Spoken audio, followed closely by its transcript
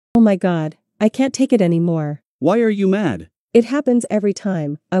Oh my god, I can't take it anymore. Why are you mad? It happens every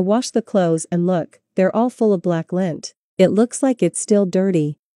time. I wash the clothes and look, they're all full of black lint. It looks like it's still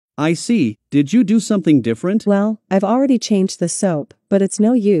dirty. I see. Did you do something different? Well, I've already changed the soap, but it's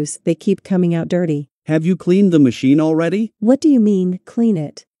no use, they keep coming out dirty. Have you cleaned the machine already? What do you mean, clean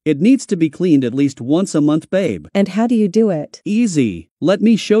it? It needs to be cleaned at least once a month, babe. And how do you do it? Easy. Let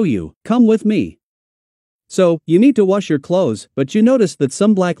me show you. Come with me. So, you need to wash your clothes, but you notice that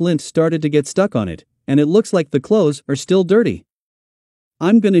some black lint started to get stuck on it, and it looks like the clothes are still dirty.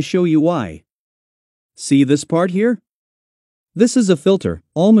 I'm gonna show you why. See this part here? This is a filter.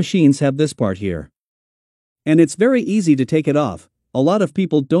 All machines have this part here. And it's very easy to take it off. A lot of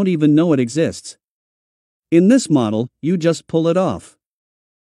people don't even know it exists. In this model, you just pull it off.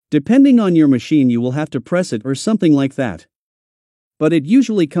 Depending on your machine, you will have to press it or something like that. But it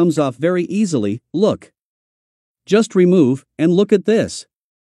usually comes off very easily. Look. Just remove, and look at this.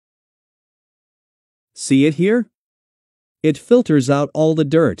 See it here? It filters out all the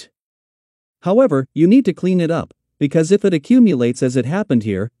dirt. However, you need to clean it up, because if it accumulates as it happened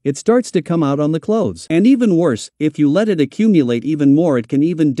here, it starts to come out on the clothes. And even worse, if you let it accumulate even more, it can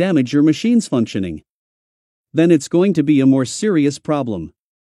even damage your machine's functioning. Then it's going to be a more serious problem.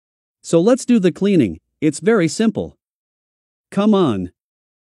 So let's do the cleaning. It's very simple. Come on.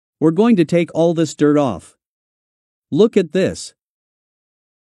 We're going to take all this dirt off. Look at this.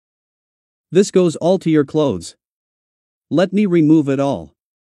 This goes all to your clothes. Let me remove it all.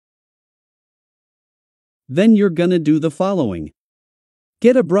 Then you're gonna do the following.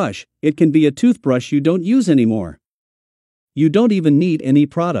 Get a brush. It can be a toothbrush you don't use anymore. You don't even need any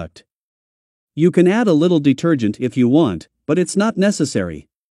product. You can add a little detergent if you want, but it's not necessary.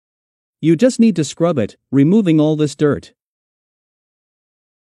 You just need to scrub it, removing all this dirt.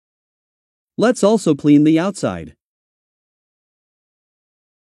 Let's also clean the outside.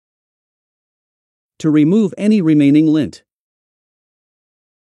 To remove any remaining lint.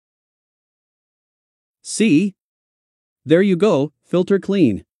 See? There you go, filter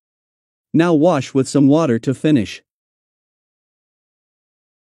clean. Now wash with some water to finish.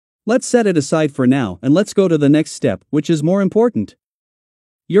 Let's set it aside for now and let's go to the next step, which is more important.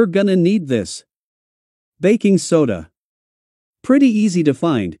 You're gonna need this. Baking soda. Pretty easy to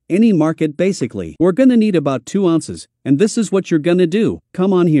find, any market basically. We're gonna need about 2 ounces, and this is what you're gonna do.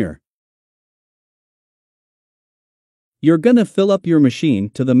 Come on here. You're gonna fill up your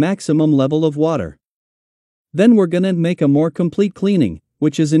machine to the maximum level of water. Then we're gonna make a more complete cleaning,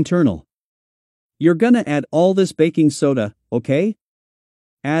 which is internal. You're gonna add all this baking soda, okay?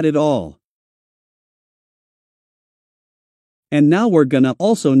 Add it all. And now we're gonna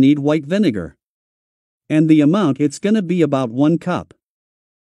also need white vinegar. And the amount, it's gonna be about 1 cup.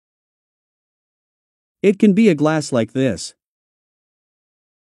 It can be a glass like this.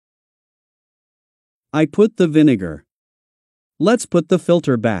 I put the vinegar. Let's put the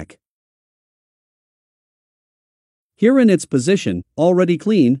filter back. Here in its position, already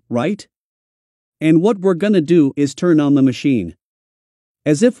clean, right? And what we're gonna do is turn on the machine.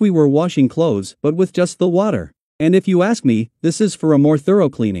 As if we were washing clothes, but with just the water. And if you ask me, this is for a more thorough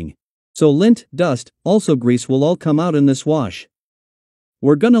cleaning. So lint, dust, also grease will all come out in this wash.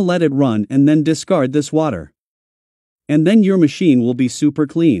 We're gonna let it run and then discard this water. And then your machine will be super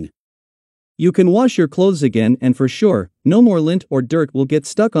clean. You can wash your clothes again, and for sure, no more lint or dirt will get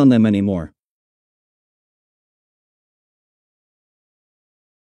stuck on them anymore.